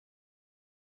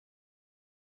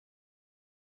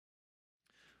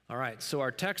All right, so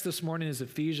our text this morning is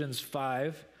Ephesians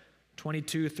 5,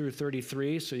 22 through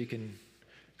 33, so you can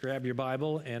grab your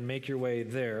Bible and make your way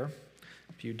there.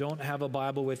 If you don't have a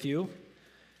Bible with you,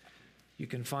 you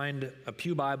can find a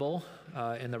pew Bible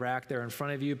in the rack there in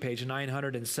front of you. Page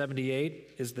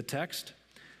 978 is the text,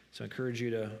 so I encourage you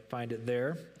to find it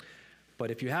there.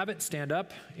 But if you have it, stand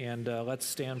up, and let's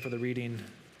stand for the reading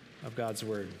of God's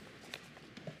Word.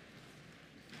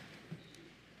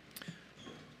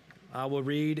 I will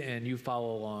read, and you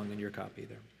follow along in your copy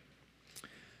there.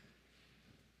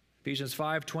 Ephesians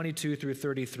 5, 22 through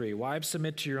 33. Wives,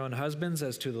 submit to your own husbands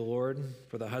as to the Lord,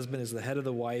 for the husband is the head of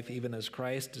the wife, even as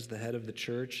Christ is the head of the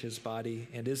church, his body,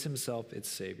 and is himself its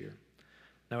Savior.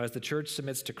 Now as the church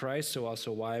submits to Christ, so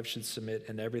also wives should submit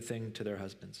in everything to their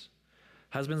husbands.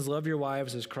 Husbands, love your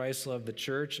wives as Christ loved the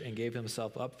church and gave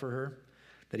himself up for her,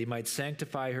 that he might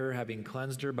sanctify her, having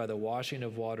cleansed her by the washing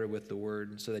of water with the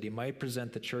word, so that he might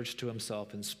present the church to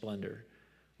himself in splendor,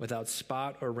 without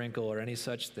spot or wrinkle or any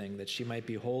such thing, that she might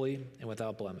be holy and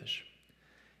without blemish.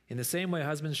 In the same way,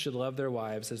 husbands should love their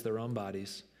wives as their own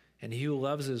bodies, and he who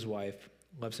loves his wife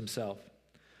loves himself.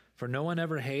 For no one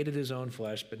ever hated his own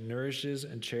flesh, but nourishes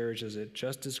and cherishes it,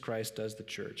 just as Christ does the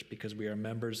church, because we are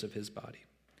members of his body.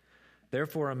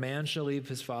 Therefore, a man shall leave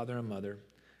his father and mother,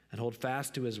 and hold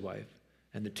fast to his wife,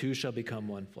 and the two shall become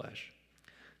one flesh.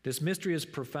 This mystery is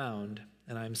profound,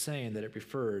 and I am saying that it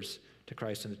refers to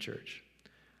Christ and the church.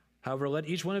 However, let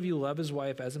each one of you love his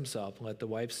wife as himself, and let the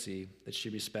wife see that she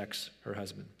respects her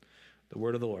husband. The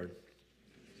word of the Lord.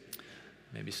 You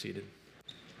may be seated.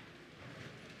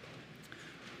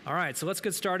 All right, so let's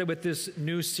get started with this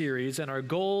new series, and our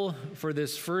goal for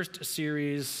this first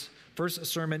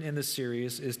sermon in this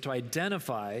series is to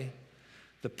identify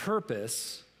the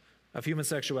purpose of human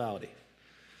sexuality.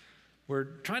 We're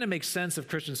trying to make sense of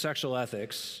Christian sexual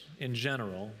ethics in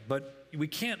general, but we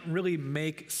can't really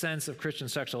make sense of Christian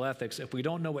sexual ethics if we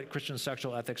don't know what Christian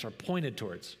sexual ethics are pointed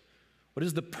towards. What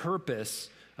is the purpose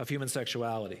of human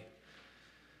sexuality?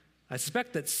 I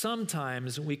suspect that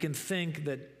sometimes we can think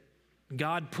that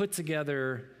God put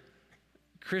together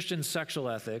Christian sexual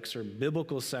ethics or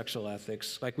biblical sexual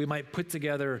ethics like we might put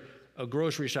together a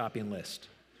grocery shopping list,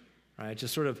 right?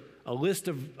 Just sort of a list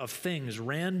of things,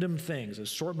 random things,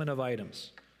 assortment of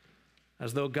items.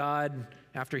 As though God,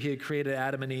 after he had created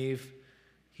Adam and Eve,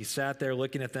 he sat there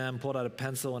looking at them, pulled out a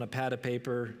pencil and a pad of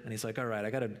paper, and he's like, all right,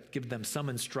 I got to give them some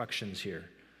instructions here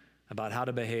about how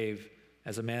to behave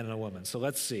as a man and a woman. So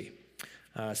let's see.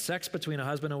 Sex between a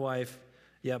husband and wife.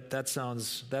 Yep, that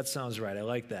sounds right. I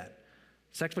like that.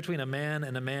 Sex between a man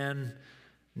and a man.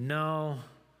 No.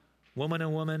 Woman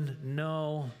and woman.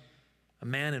 No. A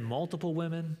man and multiple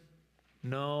women?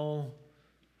 No.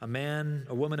 A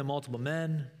woman and multiple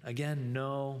men? Again,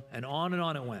 no. And on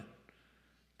it went.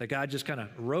 That God just kind of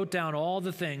wrote down all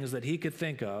the things that he could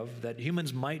think of that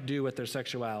humans might do with their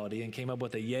sexuality and came up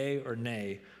with a yay or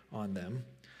nay on them.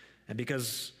 And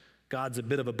because God's a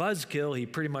bit of a buzzkill, he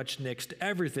pretty much nixed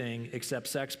everything except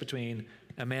sex between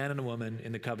a man and a woman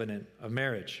in the covenant of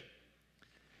marriage.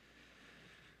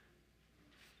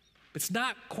 It's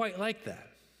not quite like that.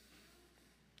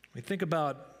 We think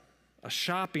about a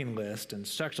shopping list and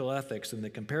sexual ethics and the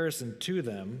comparison to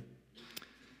them.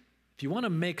 If you want to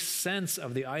make sense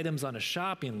of the items on a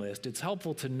shopping list, it's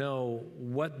helpful to know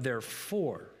what they're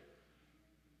for.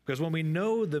 Because when we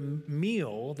know the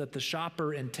meal that the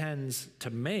shopper intends to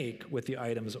make with the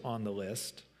items on the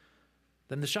list,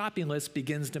 then the shopping list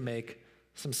begins to make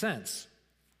some sense.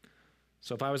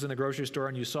 So if I was in the grocery store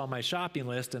and you saw my shopping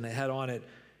list and it had on it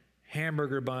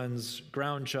hamburger buns,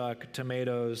 ground chuck,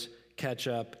 tomatoes,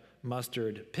 ketchup,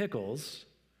 mustard, pickles,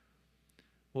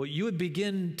 well, you would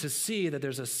begin to see that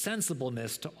there's a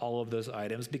sensibleness to all of those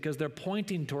items because they're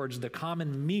pointing towards the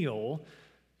common meal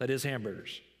that is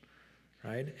hamburgers,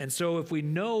 right? And so if we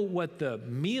know what the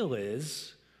meal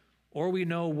is, or we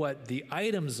know what the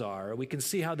items are, we can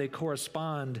see how they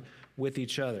correspond with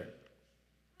each other.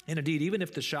 And indeed, even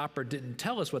if the shopper didn't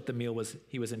tell us what the meal was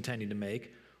he was intending to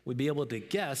make, we'd be able to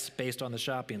guess based on the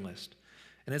shopping list.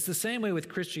 And it's the same way with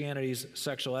Christianity's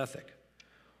sexual ethic.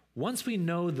 Once we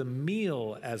know the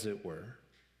meal, as it were,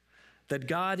 that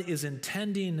God is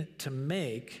intending to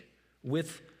make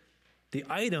with the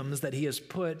items that he has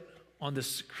put on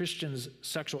this Christian's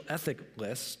sexual ethic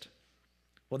list,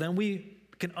 well, then we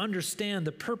can understand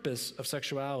the purpose of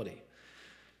sexuality.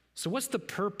 So what's the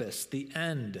purpose, the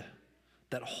end,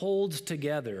 that holds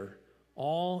together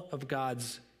all of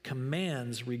God's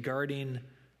commands regarding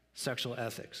sexual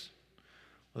ethics?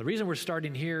 Well, the reason we're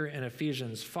starting here in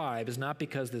Ephesians 5 is not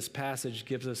because this passage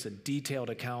gives us a detailed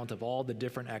account of all the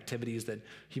different activities that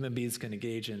human beings can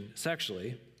engage in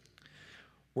sexually.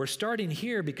 We're starting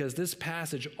here because this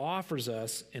passage offers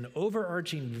us an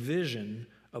overarching vision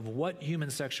of what human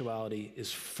sexuality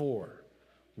is for,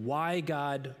 why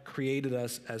God created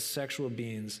us as sexual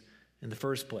beings in the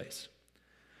first place.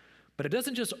 But it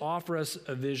doesn't just offer us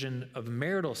a vision of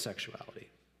marital sexuality,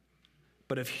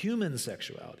 but of human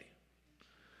sexuality.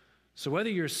 So whether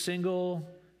you're single,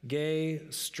 gay,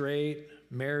 straight,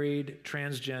 married,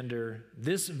 transgender,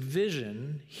 this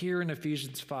vision here in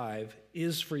Ephesians 5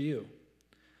 is for you.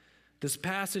 This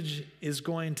passage is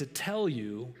going to tell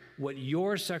you what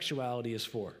your sexuality is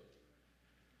for.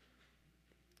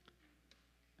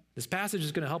 This passage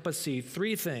is going to help us see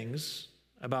three things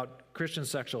about Christian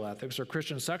sexual ethics, or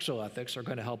Christian sexual ethics are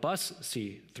going to help us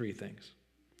see three things.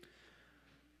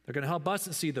 They're going to help us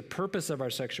see the purpose of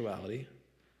our sexuality,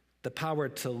 the power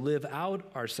to live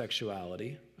out our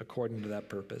sexuality according to that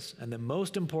purpose, and then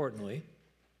most importantly,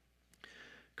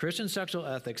 Christian sexual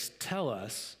ethics tell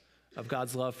us of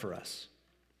God's love for us.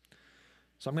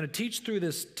 So I'm going to teach through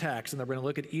this text, and then we're going to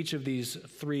look at each of these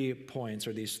 3 points,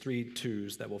 or these 3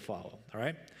 twos that will follow, all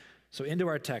right? So into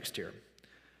our text here.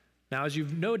 Now, as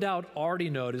you've no doubt already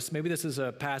noticed, maybe this is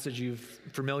a passage you're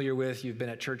familiar with, you've been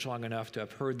at church long enough to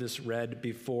have heard this read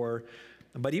before,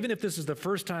 but even if this is the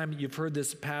first time you've heard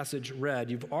this passage read,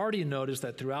 you've already noticed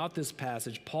that throughout this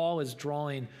passage, Paul is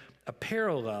drawing a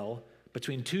parallel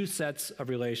between 2 sets of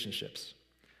relationships.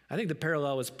 I think the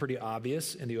parallel is pretty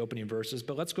obvious in the opening verses,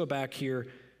 but let's go back here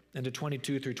into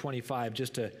 22 through 25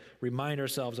 just to remind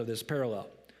ourselves of this parallel.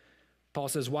 Paul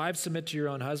says, "Wives, submit to your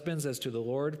own husbands as to the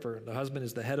Lord, for the husband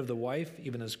is the head of the wife,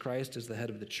 even as Christ is the head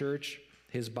of the church,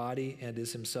 his body, and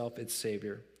is himself its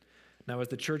Savior. Now as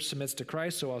the church submits to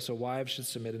Christ, so also wives should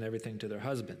submit in everything to their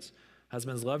husbands.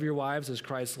 Husbands, love your wives as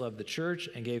Christ loved the church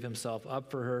and gave himself up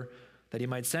for her, that he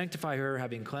might sanctify her,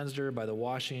 having cleansed her by the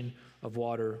washing of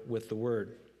water with the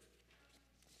word."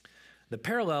 The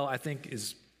parallel, I think,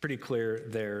 is pretty clear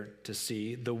there to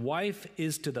see. The wife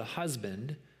is to the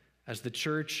husband as the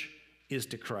church is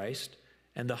to Christ,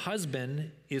 and the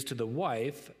husband is to the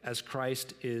wife as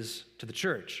Christ is to the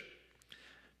church.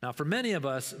 Now, for many of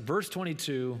us, verse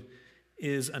 22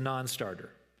 is a non-starter.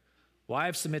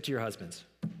 Wives, submit to your husbands.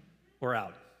 We're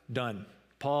out. Done.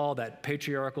 Paul, that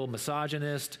patriarchal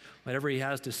misogynist, whatever he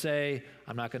has to say,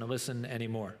 I'm not going to listen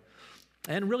anymore.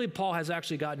 And really, Paul has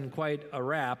actually gotten quite a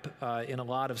rap in a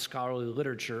lot of scholarly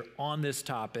literature on this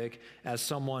topic as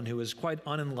someone who is quite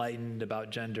unenlightened about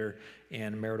gender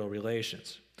and marital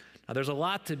relations. Now, there's a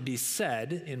lot to be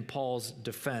said in Paul's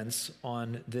defense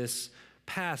on this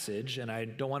passage, and I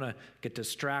don't want to get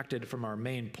distracted from our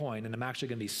main point, and I'm actually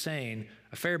going to be saying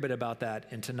a fair bit about that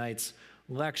in tonight's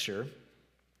lecture.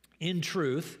 In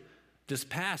truth, this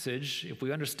passage, if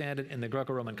we understand it in the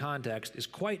Greco-Roman context, is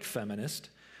quite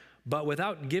feminist. But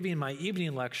without giving my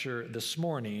evening lecture this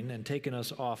morning and taking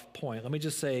us off point, let me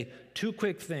just say 2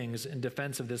 quick things in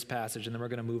defense of this passage, and then we're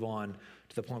going to move on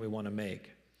to the point we want to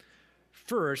make.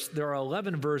 First, there are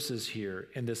 11 verses here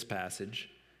in this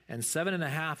passage, and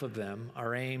 7.5 of them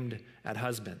are aimed at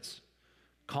husbands,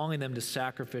 calling them to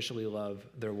sacrificially love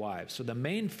their wives. So the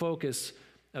main focus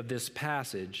of this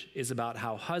passage is about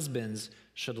how husbands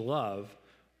should love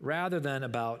rather than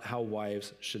about how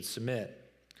wives should submit.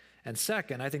 And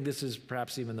second, I think this is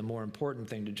perhaps even the more important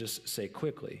thing to just say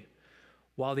quickly.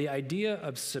 While the idea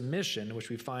of submission, which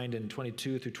we find in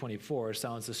 22 through 24,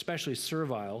 sounds especially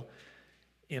servile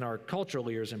in our cultural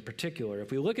ears in particular, if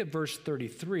we look at verse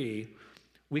 33,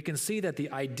 we can see that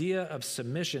the idea of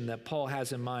submission that Paul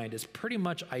has in mind is pretty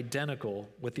much identical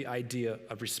with the idea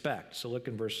of respect. So look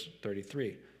in verse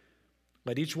 33.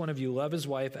 "Let each one of you love his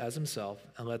wife as himself,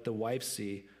 and let the wife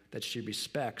see that she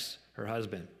respects her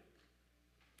husband."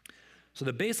 So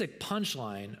the basic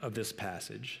punchline of this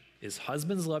passage is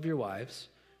husbands love your wives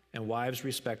and wives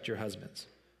respect your husbands.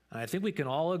 And I think we can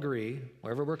all agree,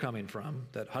 wherever we're coming from,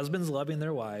 that husbands loving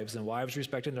their wives and wives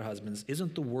respecting their husbands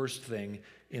isn't the worst thing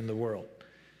in the world.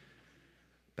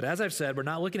 But as I've said, we're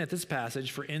not looking at this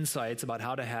passage for insights about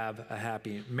how to have a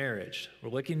happy marriage. We're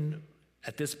looking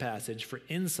at this passage for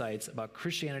insights about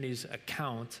Christianity's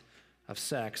account of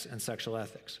sex and sexual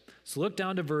ethics. So look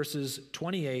down to verses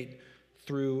 28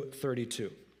 through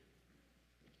 32.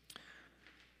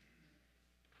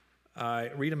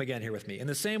 Read them again here with me. "In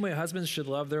the same way, husbands should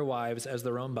love their wives as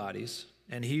their own bodies,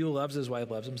 and he who loves his wife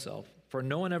loves himself. For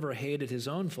no one ever hated his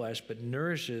own flesh, but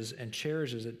nourishes and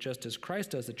cherishes it just as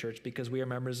Christ does the church, because we are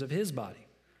members of his body.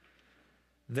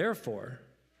 Therefore,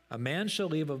 a man shall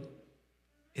leave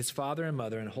his father and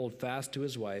mother and hold fast to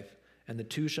his wife, and the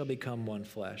two shall become one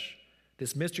flesh.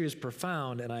 This mystery is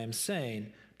profound, and I am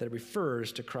saying that it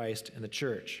refers to Christ and the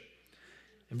church."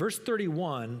 In verse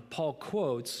 31, Paul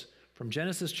quotes from from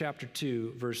Genesis chapter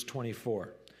 2, verse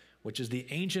 24, which is the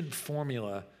ancient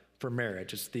formula for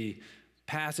marriage. It's the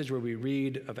passage where we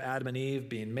read of Adam and Eve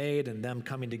being made and them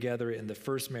coming together in the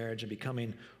first marriage and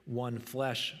becoming one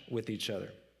flesh with each other.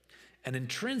 And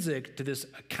intrinsic to this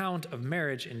account of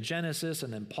marriage in Genesis,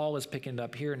 and then Paul is picking it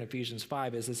up here in Ephesians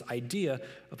 5, is this idea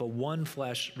of a one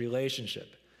flesh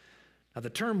relationship. Now, the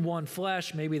term one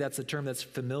flesh, maybe that's a term that's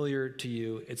familiar to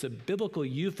you. It's a biblical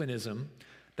euphemism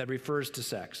that refers to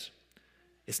sex.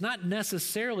 It's not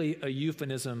necessarily a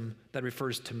euphemism that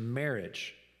refers to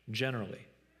marriage generally.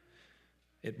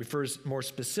 It refers more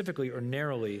specifically or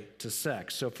narrowly to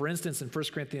sex. So, for instance, in 1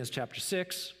 Corinthians chapter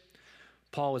 6,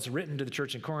 Paul has written to the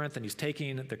church in Corinth, and he's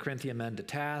taking the Corinthian men to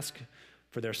task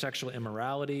for their sexual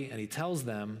immorality, and he tells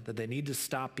them that they need to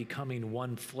stop becoming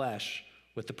one flesh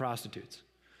with the prostitutes.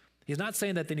 He's not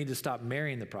saying that they need to stop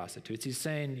marrying the prostitutes. He's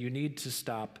saying you need to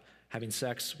stop having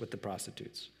sex with the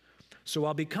prostitutes. So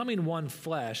while becoming one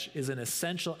flesh is an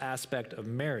essential aspect of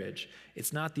marriage,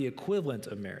 it's not the equivalent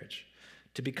of marriage.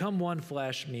 To become one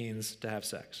flesh means to have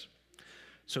sex.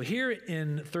 So here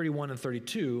in 31 and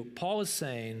 32, Paul is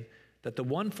saying that the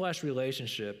one flesh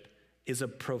relationship is a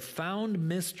profound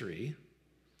mystery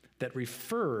that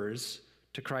refers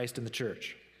to Christ and the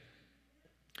church.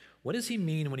 What does he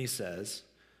mean when he says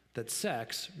that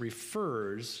sex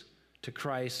refers to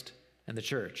Christ and the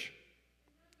church?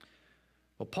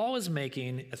 Well, Paul is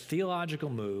making a theological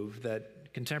move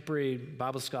that contemporary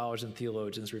Bible scholars and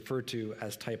theologians refer to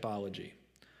as typology.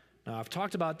 Now, I've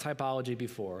talked about typology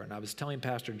before, and I was telling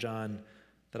Pastor John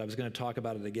that I was going to talk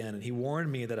about it again, and he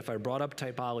warned me that if I brought up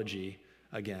typology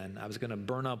again, I was going to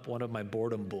burn up one of my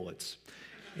boredom bullets.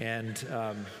 And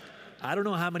I don't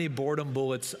know how many boredom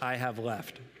bullets I have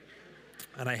left,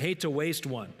 and I hate to waste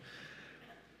one.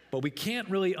 But we can't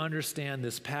really understand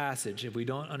this passage if we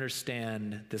don't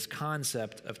understand this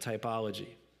concept of typology.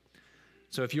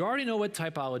 So if you already know what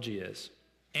typology is,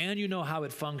 and you know how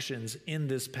it functions in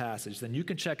this passage, then you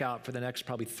can check out for the next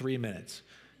probably 3 minutes.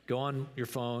 Go on your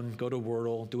phone, go to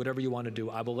Wordle, do whatever you want to do.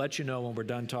 I will let you know when we're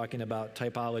done talking about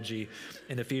typology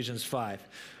in Ephesians 5.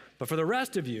 But for the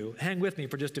rest of you, hang with me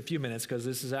for just a few minutes because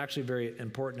this is actually very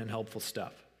important and helpful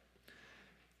stuff.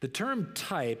 The term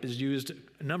type is used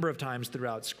a number of times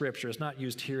throughout Scripture. It's not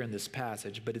used here in this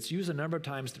passage, but it's used a number of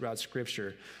times throughout Scripture.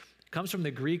 It comes from the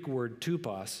Greek word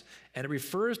tupos, and it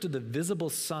refers to the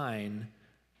visible sign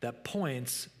that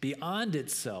points beyond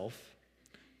itself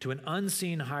to an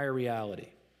unseen higher reality.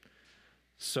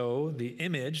 So the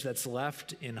image that's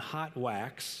left in hot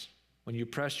wax, when you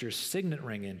press your signet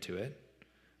ring into it,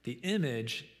 the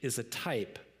image is a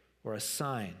type or a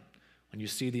sign. When you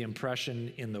see the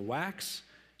impression in the wax,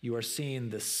 you are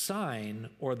seeing the sign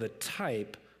or the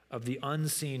type of the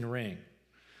unseen ring.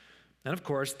 And of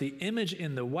course, the image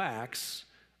in the wax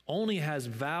only has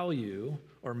value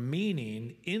or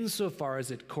meaning insofar as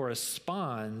it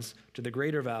corresponds to the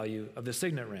greater value of the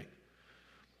signet ring.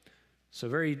 So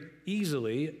very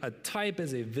easily, a type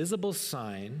is a visible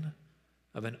sign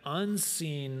of an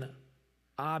unseen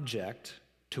object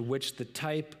to which the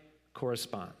type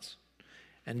corresponds.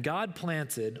 And God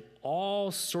planted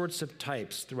all sorts of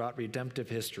types throughout redemptive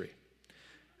history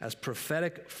as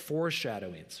prophetic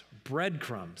foreshadowings,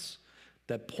 breadcrumbs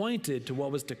that pointed to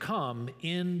what was to come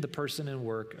in the person and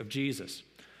work of Jesus.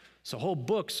 So whole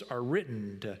books are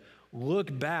written to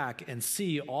look back and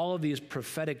see all of these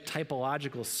prophetic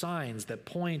typological signs that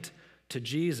point to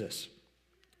Jesus.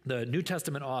 The New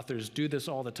Testament authors do this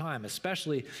all the time,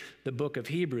 especially the book of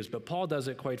Hebrews, but Paul does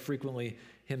it quite frequently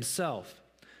himself.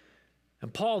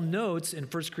 And Paul notes in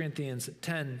 1 Corinthians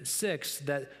 10:6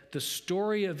 that the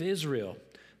story of Israel,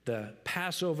 the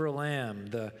Passover lamb,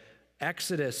 the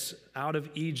Exodus out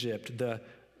of Egypt, the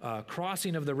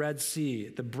crossing of the Red Sea,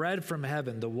 the bread from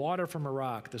heaven, the water from a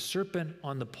rock, the serpent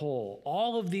on the pole,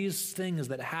 all of these things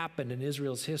that happened in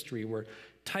Israel's history were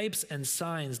types and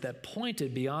signs that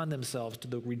pointed beyond themselves to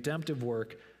the redemptive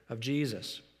work of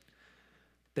Jesus.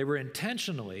 They were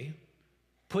intentionally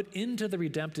put into the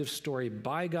redemptive story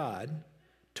by God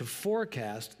to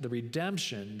forecast the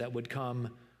redemption that would come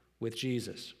with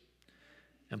Jesus.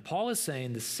 And Paul is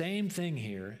saying the same thing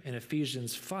here in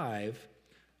Ephesians 5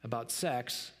 about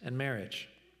sex and marriage.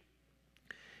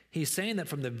 He's saying that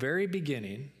from the very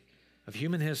beginning of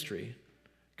human history,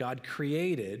 God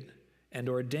created and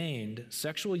ordained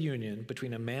sexual union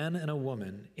between a man and a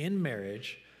woman in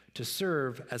marriage to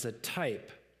serve as a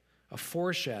type, a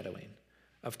foreshadowing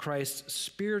of Christ's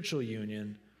spiritual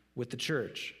union with the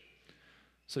church.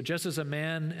 So just as a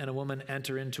man and a woman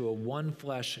enter into a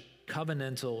one-flesh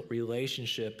covenantal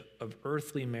relationship of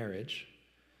earthly marriage,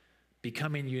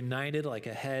 becoming united like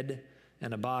a head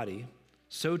and a body,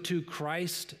 so too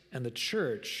Christ and the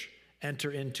church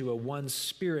enter into a one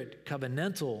spirit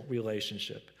covenantal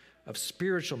relationship of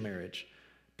spiritual marriage,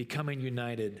 becoming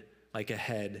united like a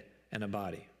head and a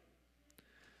body.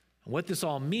 And what this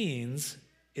all means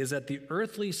is that the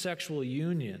earthly sexual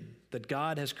union that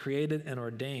God has created and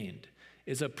ordained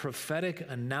is a prophetic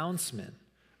announcement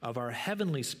of our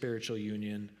heavenly spiritual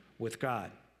union with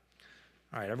God.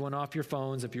 All right, everyone off your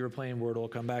phones. If you were playing Wordle,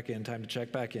 come back in. Time to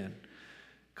check back in.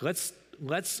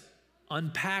 Let's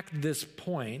unpack this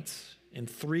point in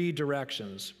three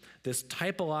directions. This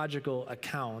typological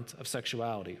account of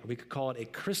sexuality, or we could call it a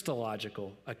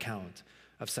Christological account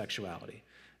of sexuality.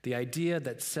 The idea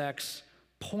that sex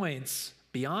points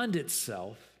beyond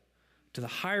itself to the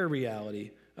higher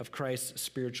reality of Christ's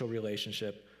spiritual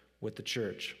relationship with the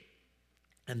church.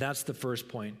 And that's the first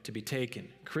point to be taken.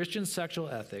 Christian sexual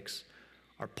ethics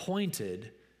are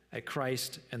pointed at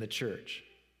Christ and the church.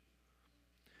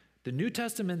 The New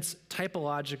Testament's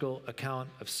typological account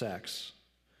of sex,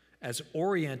 as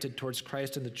oriented towards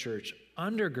Christ and the church,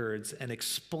 undergirds and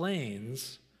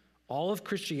explains all of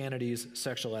Christianity's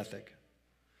sexual ethic.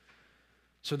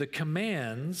 So the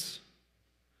commands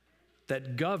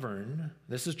that govern,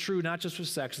 this is true not just with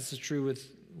sex, this is true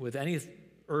with any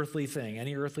earthly thing,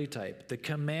 any earthly type. The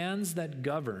commands that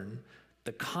govern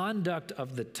the conduct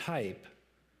of the type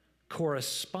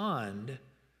correspond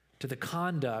to the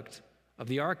conduct of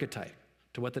the archetype,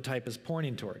 to what the type is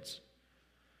pointing towards.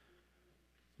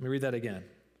 Let me read that again.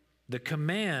 The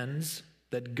commands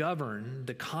that govern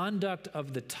the conduct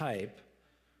of the type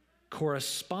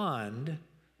correspond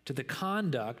to the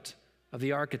conduct of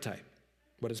the archetype,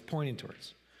 what it's pointing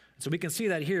towards. So we can see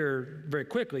that here very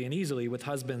quickly and easily with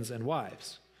husbands and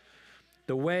wives.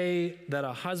 The way that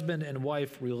a husband and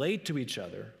wife relate to each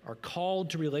other, are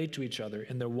called to relate to each other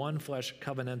in their one flesh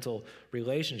covenantal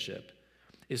relationship,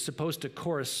 is supposed to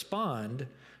correspond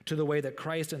to the way that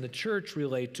Christ and the church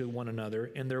relate to one another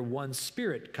in their one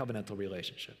spirit covenantal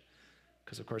relationship.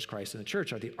 Because, of course, Christ and the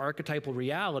church are the archetypal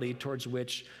reality towards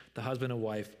which the husband and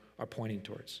wife are pointing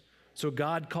towards. So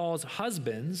God calls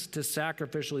husbands to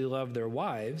sacrificially love their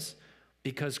wives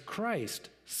because Christ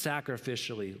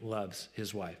sacrificially loves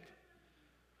his wife,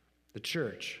 the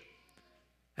church.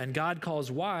 And God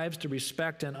calls wives to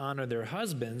respect and honor their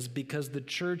husbands because the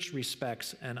church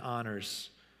respects and honors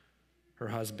her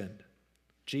husband,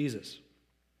 Jesus.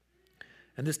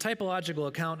 And this typological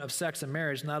account of sex and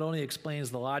marriage not only explains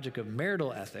the logic of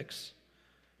marital ethics,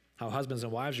 how husbands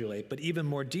and wives relate, but even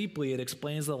more deeply, it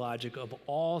explains the logic of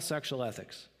all sexual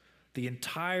ethics. The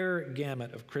entire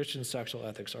gamut of Christian sexual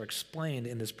ethics are explained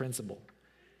in this principle.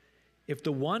 If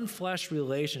the one flesh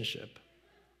relationship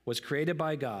was created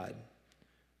by God,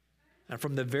 and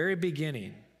from the very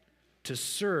beginning to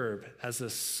serve as a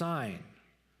sign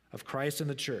of Christ and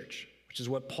the church, which is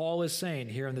what Paul is saying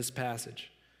here in this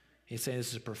passage. He's saying this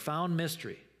is a profound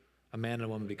mystery, a man and a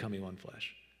woman becoming one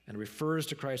flesh, and refers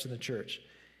to Christ and the church.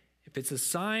 If it's a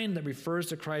sign that refers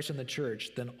to Christ and the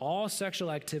church, then all sexual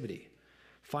activity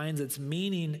finds its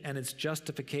meaning and its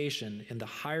justification in the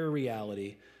higher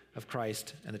reality of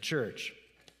Christ and the church.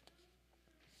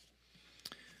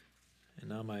 And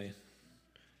now my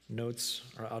notes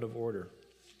are out of order.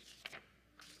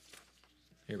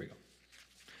 Here we go.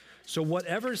 So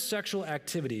whatever sexual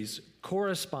activities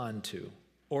correspond to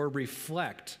or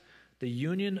reflect the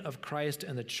union of Christ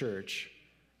and the church,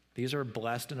 these are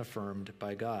blessed and affirmed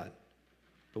by God.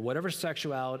 But whatever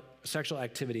sexual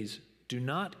activities do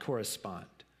not correspond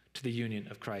to the union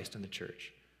of Christ and the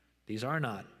church, these are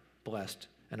not blessed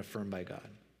and affirmed by God.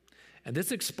 And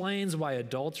this explains why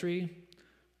adultery,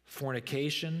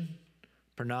 fornication,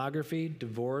 pornography,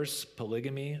 divorce,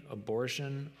 polygamy,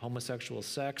 abortion, homosexual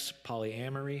sex,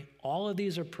 polyamory, all of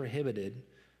these are prohibited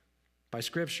by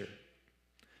Scripture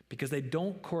because they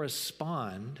don't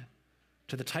correspond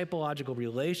to the typological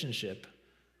relationship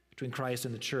between Christ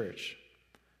and the church.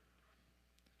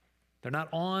 They're not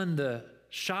on the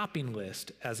shopping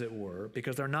list, as it were,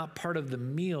 because they're not part of the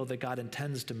meal that God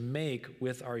intends to make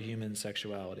with our human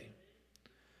sexuality.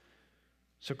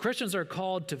 So Christians are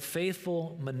called to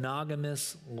faithful,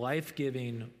 monogamous,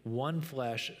 life-giving,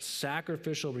 one-flesh,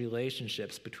 sacrificial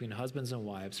relationships between husbands and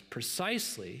wives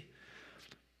precisely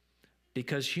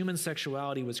because human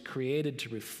sexuality was created to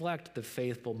reflect the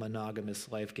faithful,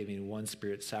 monogamous, life-giving,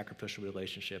 one-spirit, sacrificial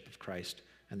relationship of Christ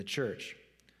and the church.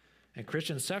 And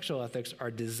Christian sexual ethics are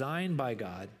designed by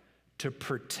God to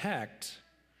protect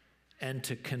and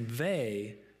to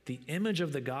convey the image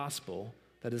of the gospel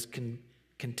that is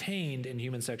contained in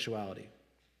human sexuality.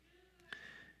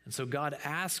 And so God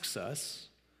asks us,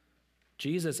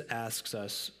 Jesus asks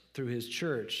us through his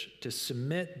church to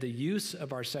submit the use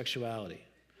of our sexuality,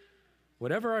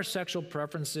 whatever our sexual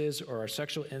preferences or our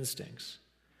sexual instincts,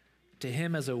 to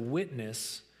him as a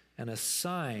witness and a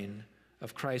sign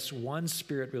of Christ's one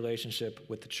spirit relationship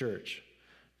with the church.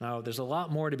 Now, there's a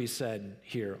lot more to be said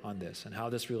here on this and how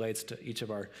this relates to each of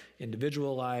our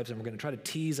individual lives, and we're going to try to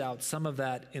tease out some of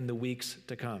that in the weeks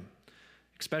to come,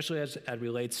 especially as it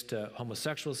relates to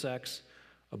homosexual sex,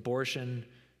 abortion,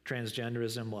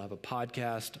 transgenderism. We'll have a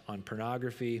podcast on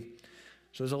pornography.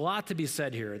 So there's a lot to be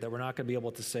said here that we're not going to be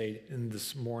able to say in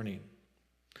this morning.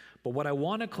 But what I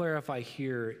want to clarify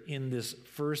here in this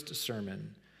first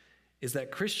sermon is that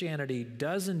Christianity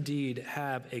does indeed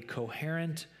have a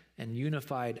coherent and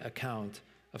unified account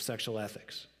of sexual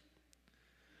ethics.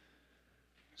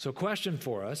 So, question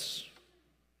for us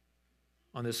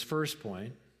on this first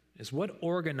point is, what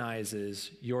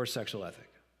organizes your sexual ethic?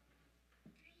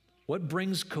 What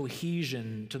brings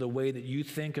cohesion to the way that you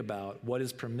think about what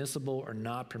is permissible or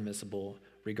not permissible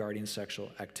regarding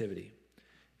sexual activity?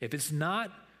 If it's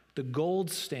not the gold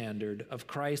standard of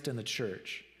Christ and the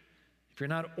church, if you're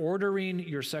not ordering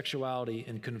your sexuality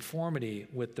in conformity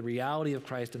with the reality of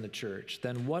Christ and the church,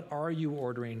 then what are you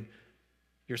ordering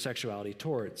your sexuality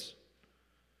towards?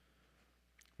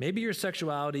 Maybe your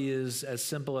sexuality is as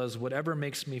simple as whatever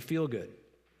makes me feel good.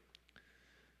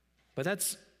 But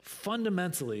that's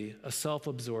fundamentally a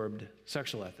self-absorbed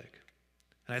sexual ethic.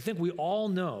 And I think we all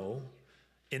know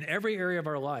in every area of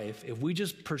our life, if we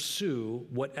just pursue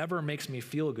whatever makes me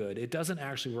feel good, it doesn't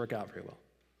actually work out very well.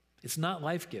 It's not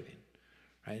life-giving,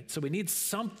 right? So we need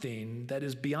something that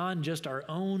is beyond just our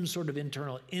own sort of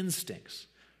internal instincts,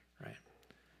 right?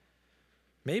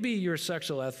 Maybe your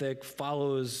sexual ethic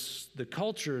follows the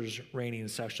culture's reigning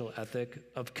sexual ethic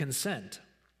of consent.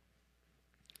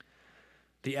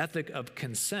 The ethic of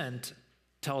consent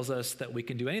tells us that we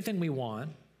can do anything we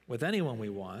want with anyone we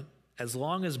want, as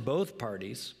long as both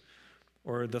parties,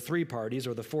 or the 3 parties,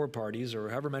 or the 4 parties, or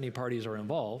however many parties are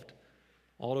involved,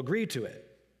 all agree to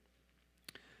it.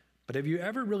 But have you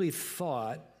ever really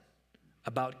thought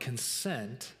about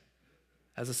consent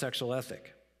as a sexual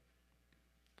ethic?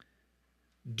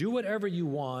 Do whatever you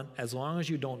want as long as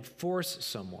you don't force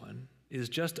someone is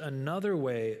just another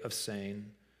way of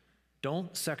saying,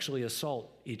 don't sexually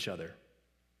assault each other.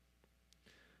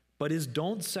 But is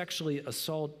don't sexually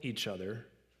assault each other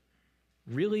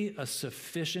really a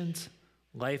sufficient,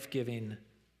 life-giving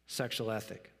sexual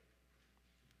ethic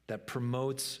that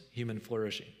promotes human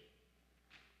flourishing?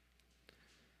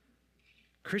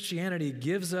 Christianity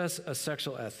gives us a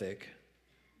sexual ethic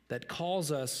that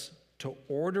calls us to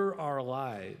order our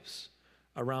lives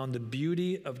around the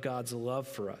beauty of God's love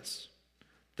for us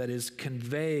that is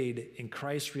conveyed in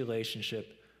Christ's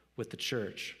relationship with the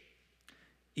church,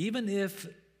 even if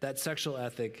that sexual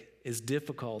ethic is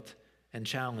difficult and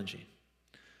challenging.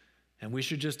 And we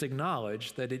should just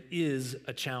acknowledge that it is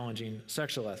a challenging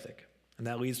sexual ethic. And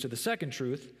that leads to the second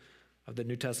truth of the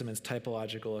New Testament's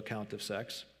typological account of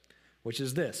sex, which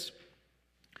is this: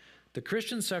 the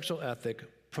Christian sexual ethic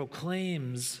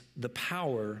proclaims the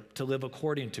power to live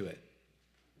according to it.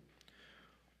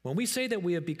 When we say that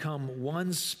we have become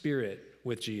one spirit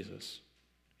with Jesus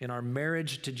in our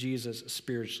marriage to Jesus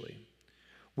spiritually,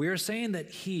 we are saying that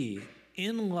he,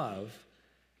 in love,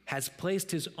 has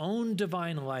placed his own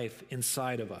divine life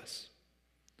inside of us.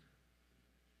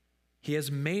 He has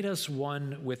made us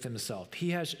one with himself. He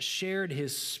has shared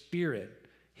his spirit,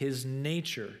 his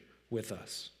nature with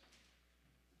us.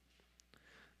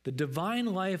 The divine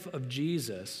life of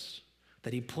Jesus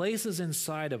that he places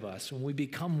inside of us when we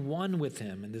become one with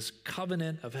him in this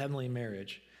covenant of heavenly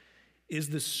marriage is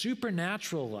the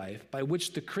supernatural life by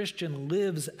which the Christian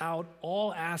lives out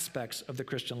all aspects of the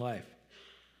Christian life.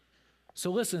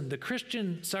 So listen, the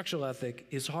Christian sexual ethic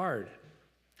is hard.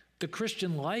 The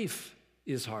Christian life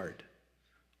is hard.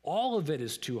 All of it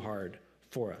is too hard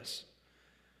for us.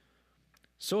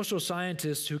 Social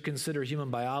scientists who consider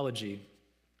human biology,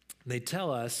 they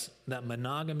tell us that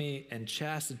monogamy and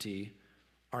chastity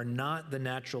are not the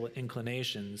natural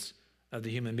inclinations of the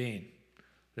human being.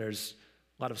 There's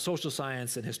a lot of social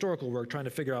science and historical work trying to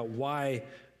figure out why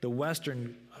the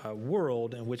Western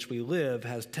world in which we live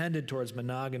has tended towards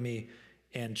monogamy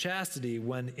and chastity,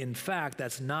 when in fact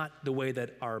that's not the way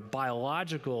that our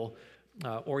biological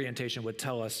orientation would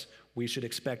tell us we should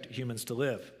expect humans to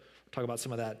live. We'll talk about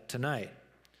some of that tonight.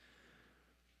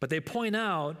 But they point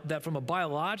out that from a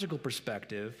biological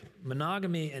perspective,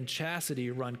 monogamy and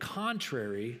chastity run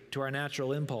contrary to our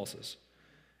natural impulses.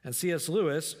 And C.S.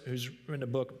 Lewis, who's written a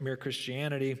book, Mere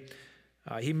Christianity,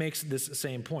 he makes this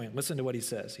same point. Listen to what he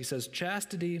says. He says,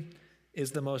 chastity is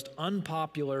the most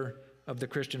unpopular of the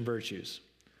Christian virtues.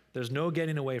 There's no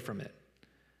getting away from it.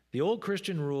 The old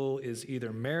Christian rule is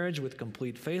either marriage with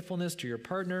complete faithfulness to your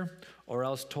partner or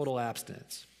else total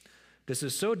abstinence. This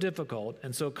is so difficult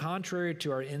and so contrary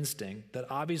to our instinct that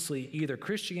obviously either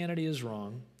Christianity is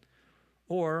wrong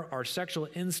or our sexual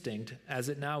instinct, as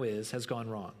it now is, has gone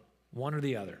wrong, one or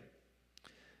the other.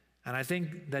 And I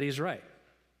think that he's right.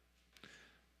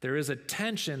 There is a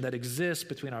tension that exists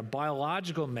between our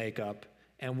biological makeup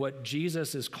and what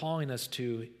Jesus is calling us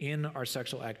to in our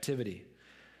sexual activity.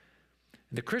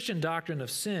 The Christian doctrine of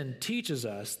sin teaches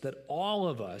us that all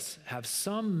of us have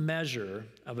some measure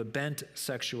of a bent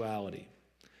sexuality,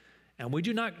 and we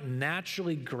do not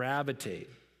naturally gravitate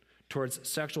towards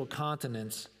sexual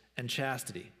continence and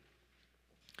chastity.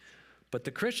 But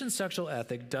the Christian sexual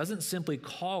ethic doesn't simply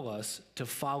call us to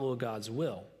follow God's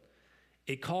will.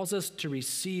 It calls us to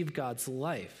receive God's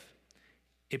life.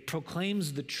 It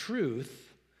proclaims the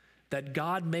truth that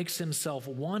God makes himself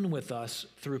one with us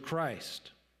through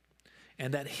Christ,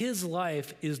 and that his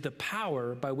life is the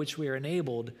power by which we are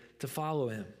enabled to follow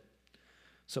him.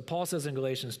 So Paul says in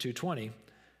Galatians 2:20,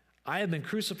 I have been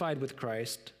crucified with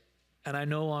Christ, and I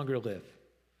no longer live.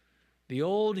 The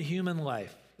old human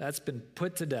life, that's been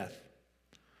put to death.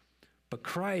 But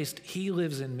Christ, he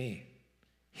lives in me.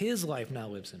 His life now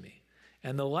lives in me.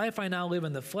 And the life I now live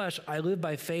in the flesh, I live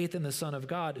by faith in the Son of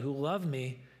God who loved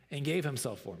me and gave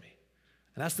himself for me.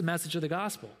 And that's the message of the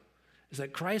gospel, is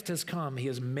that Christ has come, he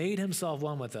has made himself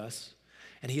one with us,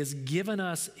 and he has given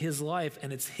us his life,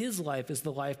 and it's his life is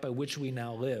the life by which we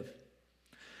now live.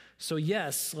 So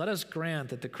yes, let us grant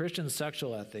that the Christian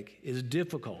sexual ethic is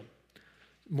difficult,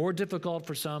 more difficult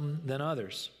for some than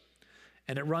others,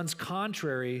 and it runs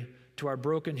contrary to our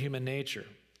broken human nature.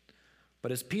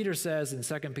 But as Peter says in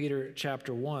 2 Peter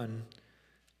chapter 1,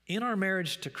 in our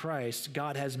marriage to Christ,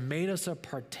 God has made us a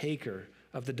partaker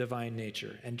of the divine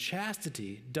nature, and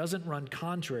chastity doesn't run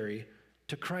contrary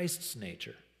to Christ's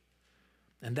nature.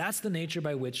 And that's the nature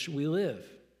by which we live.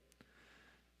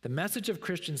 The message of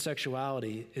Christian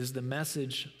sexuality is the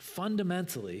message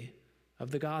fundamentally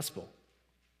of the gospel.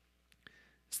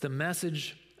 It's the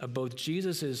message of both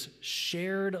Jesus'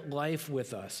 shared life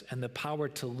with us and the power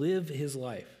to live his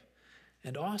life,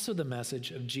 and also the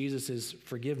message of Jesus'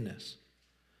 forgiveness.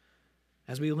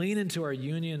 As we lean into our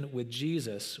union with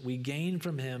Jesus, we gain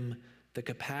from him the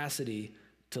capacity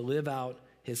to live out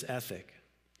his ethic.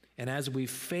 And as we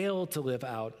fail to live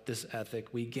out this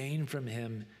ethic, we gain from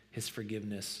him his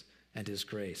forgiveness and his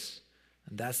grace.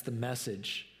 And that's the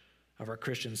message of our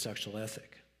Christian sexual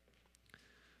ethic.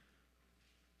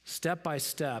 Step by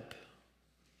step,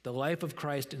 the life of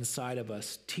Christ inside of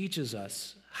us teaches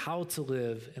us how to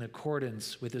live in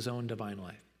accordance with his own divine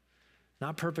life.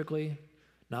 Not perfectly,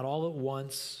 not all at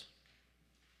once,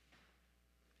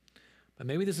 but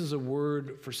maybe this is a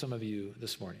word for some of you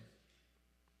this morning.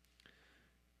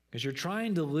 Because you're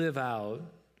trying to live out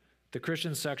the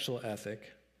Christian sexual ethic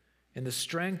in the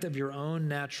strength of your own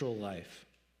natural life,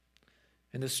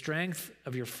 in the strength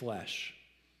of your flesh,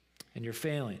 and you're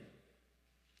failing.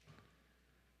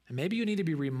 And maybe you need to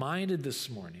be reminded this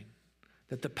morning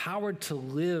that the power to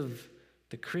live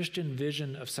the Christian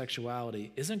vision of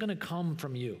sexuality isn't going to come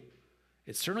from you.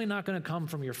 It's certainly not going to come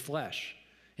from your flesh.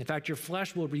 In fact, your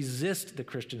flesh will resist the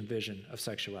Christian vision of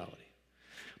sexuality.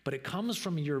 But it comes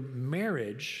from your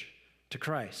marriage to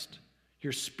Christ,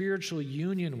 your spiritual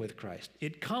union with Christ.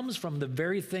 It comes from the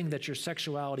very thing that your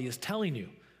sexuality is telling you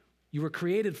you were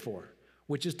created for,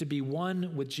 which is to be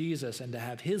one with Jesus and to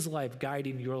have his life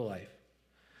guiding your life.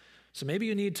 So maybe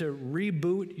you need to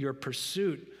reboot your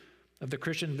pursuit of the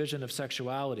Christian vision of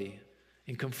sexuality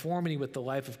in conformity with the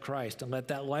life of Christ, and let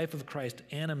that life of Christ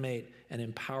animate and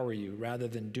empower you rather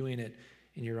than doing it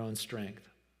in your own strength.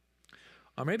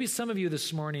 Or maybe some of you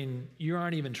this morning, you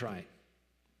aren't even trying.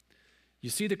 You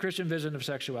see the Christian vision of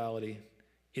sexuality,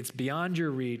 it's beyond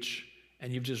your reach,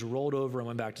 and you've just rolled over and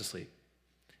went back to sleep.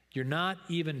 You're not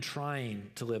even trying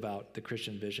to live out the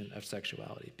Christian vision of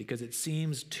sexuality because it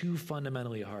seems too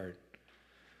fundamentally hard.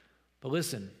 But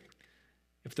listen,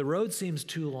 if the road seems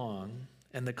too long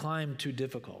and the climb too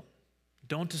difficult,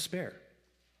 don't despair,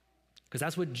 because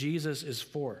that's what Jesus is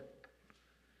for.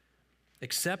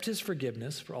 Accept his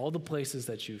forgiveness for all the places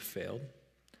that you've failed,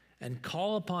 and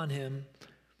call upon him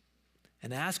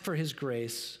and ask for his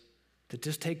grace to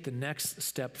just take the next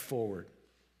step forward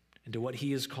into what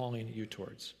he is calling you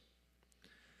towards.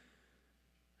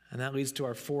 And that leads to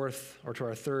our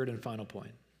third and final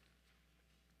point.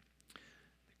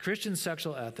 Christian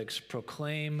sexual ethics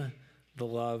proclaim the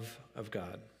love of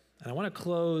God. And I want to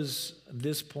close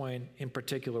this point in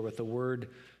particular with a word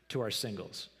to our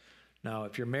singles. Now,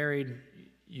 if you're married,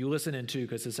 you listen in too,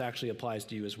 because this actually applies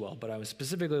to you as well. But I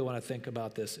specifically want to think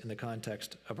about this in the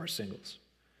context of our singles.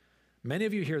 Many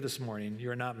of you here this morning,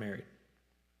 you're not married,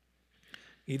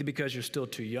 either because you're still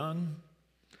too young,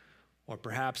 or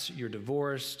perhaps you're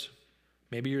divorced.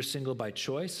 Maybe you're single by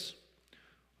choice.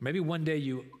 Maybe one day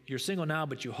you're single now,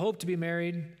 but you hope to be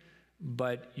married,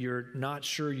 but you're not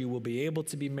sure you will be able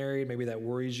to be married. Maybe that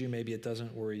worries you. Maybe it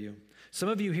doesn't worry you. Some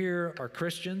of you here are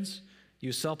Christians.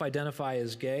 You self-identify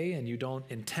as gay, and you don't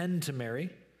intend to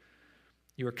marry.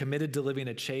 You are committed to living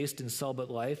a chaste and celibate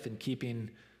life in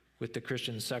keeping with the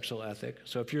Christian sexual ethic.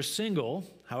 So if you're single,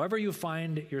 however you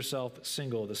find yourself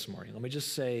single this morning, let me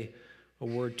just say a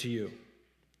word to you.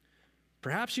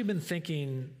 Perhaps you've been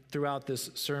thinking throughout this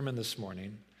sermon this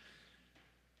morning,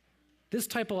 this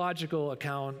typological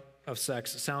account of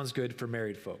sex sounds good for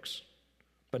married folks,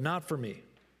 but not for me.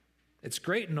 It's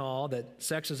great and all that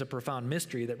sex is a profound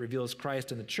mystery that reveals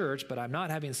Christ in the church, but I'm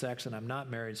not having sex and I'm not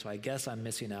married, so I guess I'm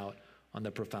missing out on the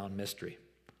profound mystery.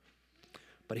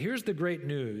 But here's the great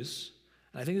news,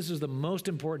 and I think this is the most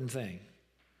important thing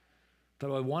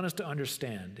that I want us to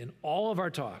understand in all of our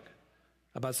talk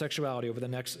about sexuality over the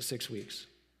next 6 weeks.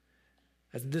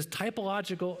 As this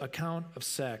typological account of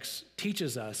sex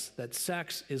teaches us that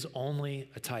sex is only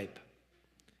a type.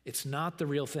 It's not the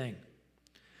real thing,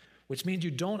 which means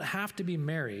you don't have to be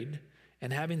married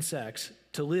and having sex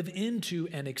to live into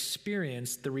and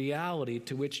experience the reality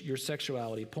to which your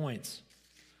sexuality points.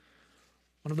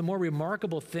 One of the more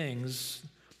remarkable things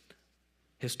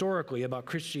historically about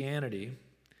Christianity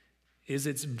is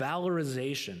its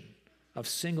valorization of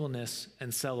singleness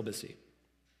and celibacy.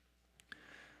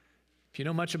 If you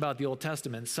know much about the Old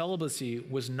Testament, celibacy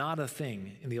was not a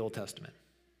thing in the Old Testament.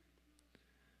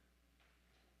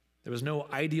 There was no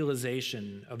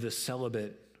idealization of the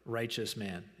celibate righteous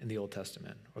man in the Old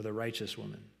Testament or the righteous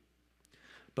woman.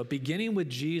 But beginning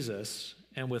with Jesus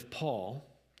and with Paul,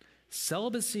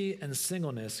 celibacy and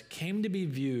singleness came to be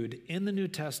viewed in the New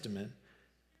Testament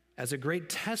as a great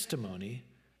testimony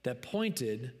that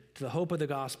pointed to the hope of the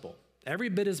gospel, every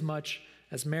bit as much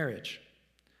as marriage.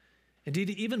 Indeed,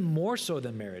 even more so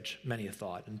than marriage, many have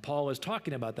thought. And Paul is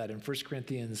talking about that in 1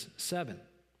 Corinthians 7.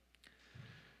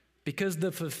 Because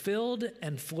the fulfilled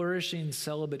and flourishing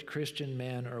celibate Christian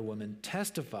man or woman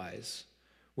testifies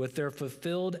with their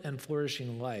fulfilled and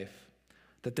flourishing life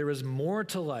that there is more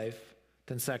to life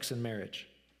than sex and marriage.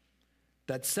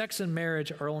 That sex and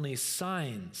marriage are only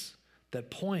signs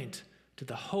that point to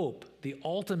the hope, the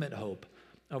ultimate hope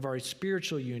of our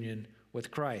spiritual union with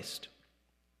Christ.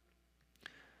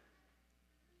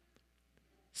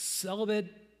 Celibate,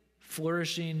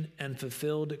 flourishing, and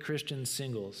fulfilled Christian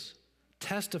singles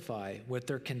testify with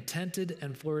their contented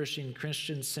and flourishing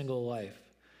Christian single life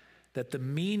that the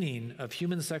meaning of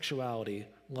human sexuality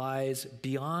lies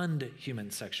beyond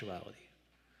human sexuality.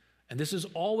 And this is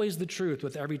always the truth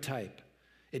with every type.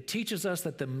 It teaches us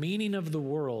that the meaning of the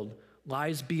world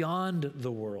lies beyond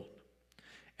the world,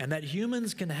 and that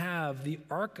humans can have the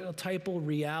archetypal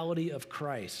reality of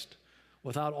Christ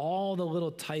without all the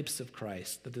little types of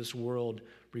Christ that this world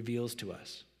reveals to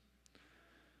us.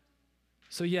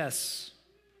 So yes,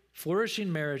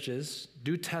 flourishing marriages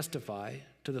do testify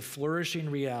to the flourishing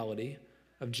reality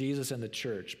of Jesus and the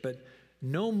church, but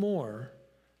no more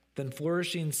than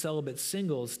flourishing celibate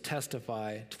singles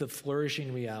testify to the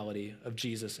flourishing reality of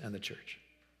Jesus and the church.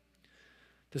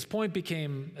 This point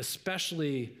became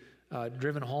especially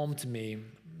driven home to me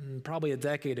probably a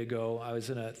decade ago. I was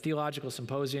in a theological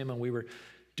symposium and we were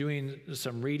doing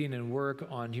some reading and work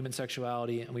on human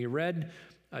sexuality, and we read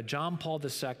John Paul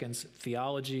II's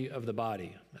Theology of the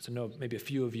Body. I know maybe a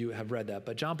few of you have read that,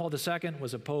 but John Paul II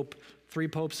was a pope 3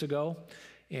 popes ago,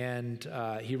 and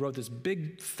he wrote this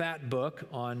big fat book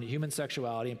on human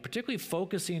sexuality, and particularly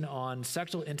focusing on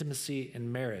sexual intimacy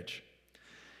in marriage.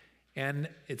 And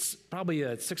it's probably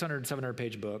a 600,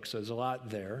 700-page book, so there's a lot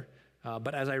there.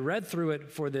 But as I read through it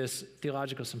for this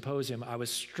theological symposium, I was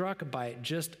struck by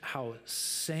just how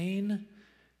sane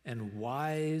and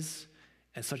wise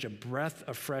and such a breath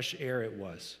of fresh air it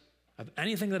was of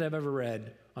anything that I've ever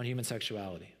read on human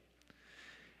sexuality.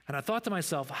 And I thought to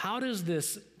myself, how does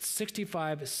this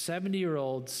 65,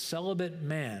 70-year-old celibate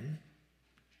man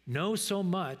know so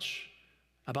much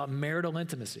about marital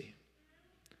intimacy?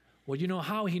 Well, you know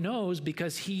how he knows?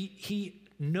 Because he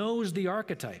knows the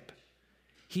archetype.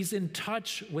 He's in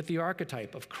touch with the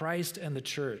archetype of Christ and the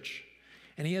church.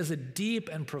 And he has a deep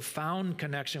and profound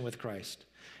connection with Christ.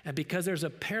 And because there's a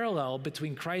parallel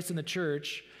between Christ and the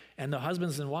church and the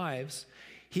husbands and wives,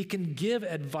 he can give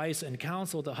advice and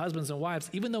counsel to husbands and wives,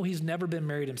 even though he's never been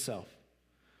married himself,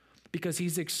 because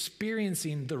he's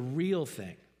experiencing the real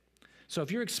thing. So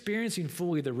if you're experiencing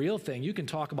fully the real thing, you can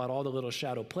talk about all the little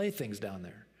shadow play things down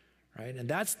there, right? And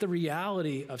that's the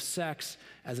reality of sex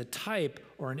as a type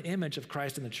or an image of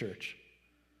Christ in the church.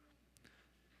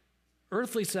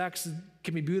 Earthly sex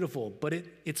can be beautiful, but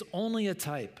it's only a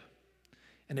type.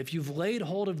 And if you've laid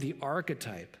hold of the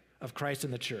archetype of Christ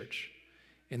in the church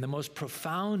in the most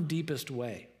profound, deepest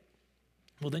way,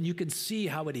 well, then you can see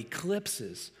how it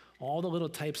eclipses all the little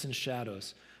types and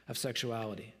shadows of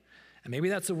sexuality. And maybe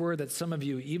that's a word that some of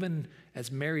you, even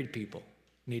as married people,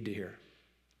 need to hear.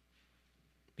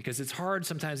 Because it's hard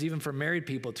sometimes, even for married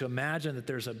people, to imagine that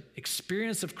there's an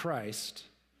experience of Christ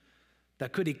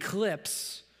that could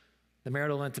eclipse the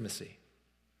marital intimacy.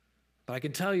 But I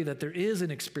can tell you that there is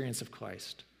an experience of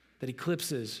Christ that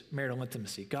eclipses marital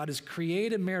intimacy. God has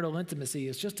created marital intimacy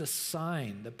as just a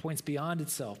sign that points beyond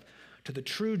itself to the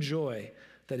true joy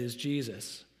that is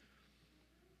Jesus.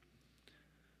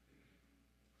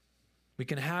 We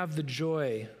can have the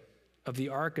joy of the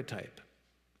archetype,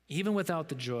 even without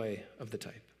the joy of the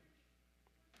type.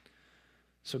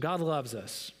 So God loves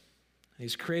us.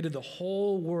 He's created the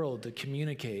whole world to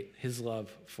communicate his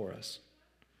love for us.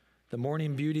 The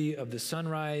morning beauty of the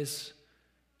sunrise,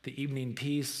 the evening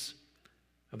peace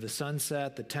of the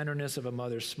sunset, the tenderness of a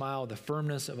mother's smile, the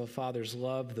firmness of a father's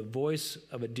love, the voice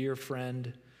of a dear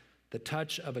friend, the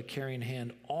touch of a caring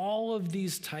hand. All of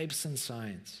these types and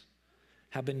signs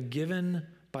have been given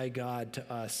by God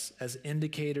to us as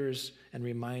indicators and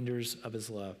reminders of his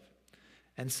love.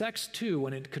 And sex, too,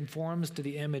 when it conforms to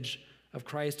the image of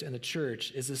Christ and the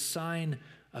church, is a sign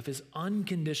of his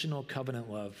unconditional covenant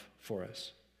love for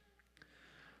us.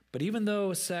 But even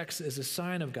though sex is a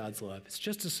sign of God's love, it's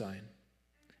just a sign.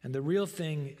 And the real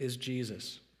thing is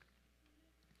Jesus.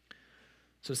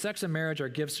 So sex and marriage are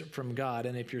gifts from God.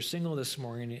 And if you're single this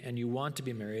morning and you want to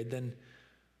be married, then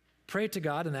pray to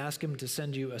God and ask him to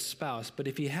send you a spouse. But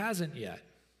if he hasn't yet,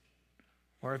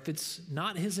 or if it's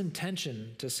not his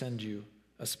intention to send you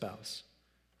a spouse,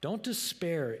 don't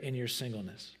despair in your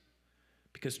singleness.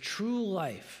 Because true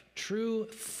life, true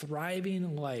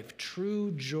thriving life,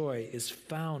 true joy is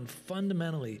found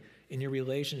fundamentally in your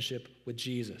relationship with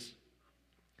Jesus.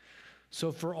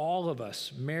 So for all of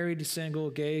us, married, single,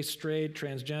 gay, straight,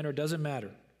 transgender, doesn't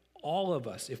matter. All of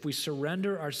us, if we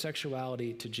surrender our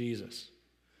sexuality to Jesus,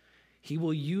 he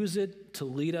will use it to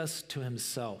lead us to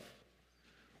himself,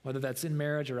 whether that's in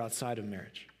marriage or outside of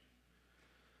marriage.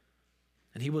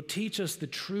 And he will teach us the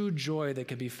true joy that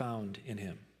can be found in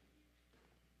him.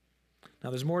 Now,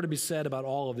 there's more to be said about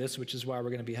all of this, which is why we're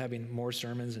going to be having more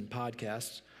sermons and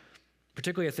podcasts,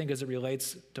 particularly, I think, as it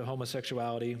relates to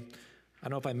homosexuality. I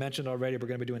don't know if I mentioned already, we're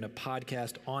going to be doing a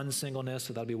podcast on singleness,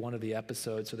 so that'll be one of the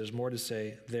episodes, so there's more to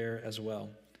say there as well.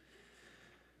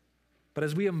 But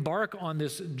as we embark on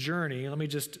this journey, let me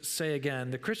just say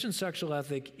again, the Christian sexual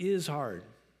ethic is hard.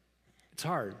 It's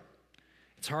hard.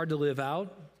 It's hard to live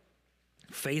out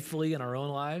faithfully in our own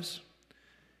lives,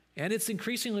 and it's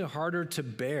increasingly harder to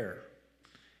bear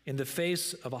in the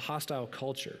face of a hostile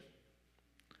culture.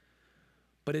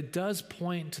 But it does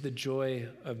point to the joy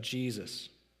of Jesus.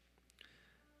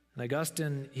 And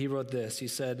Augustine, he wrote this. He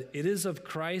said, "It is of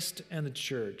Christ and the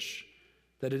church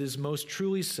that it is most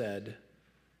truly said,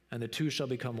 and the two shall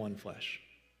become one flesh."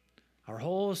 Our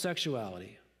whole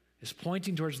sexuality is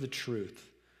pointing towards the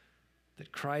truth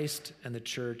that Christ and the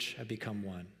church have become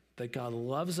one, that God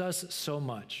loves us so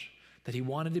much that he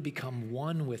wanted to become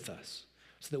one with us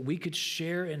so that we could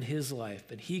share in his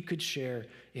life and he could share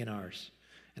in ours.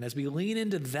 And as we lean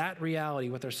into that reality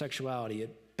with our sexuality,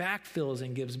 it backfills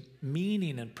and gives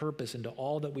meaning and purpose into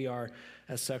all that we are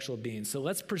as sexual beings. So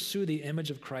let's pursue the image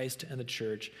of Christ and the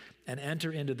church and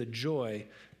enter into the joy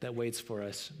that waits for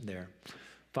us there.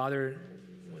 Father,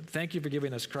 thank you for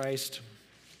giving us Christ.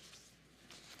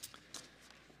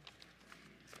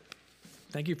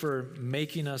 Thank you for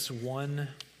making us one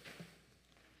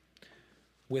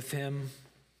with him.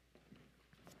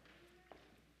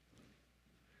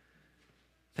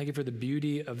 Thank you for the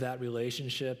beauty of that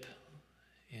relationship.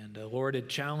 And Lord, it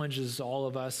challenges all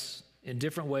of us in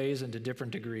different ways and to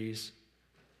different degrees.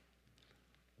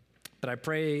 But I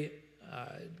pray,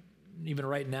 even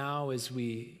right now, as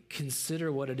we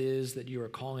consider what it is that you are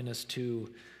calling us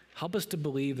to, help us to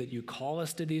believe that you call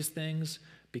us to these things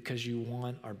because you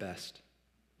want our best.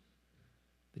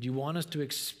 That you want us to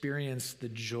experience the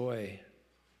joy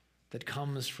that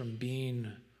comes from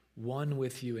being one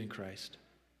with you in Christ.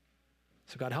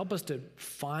 So God, help us to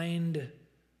find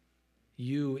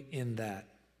you in that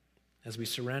as we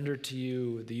surrender to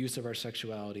you the use of our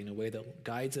sexuality in a way that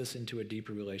guides us into a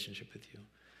deeper relationship with you.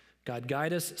 God,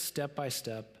 guide us step by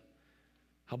step.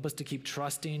 Help us to keep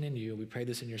trusting in you. We pray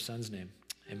this in your Son's name.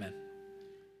 Amen.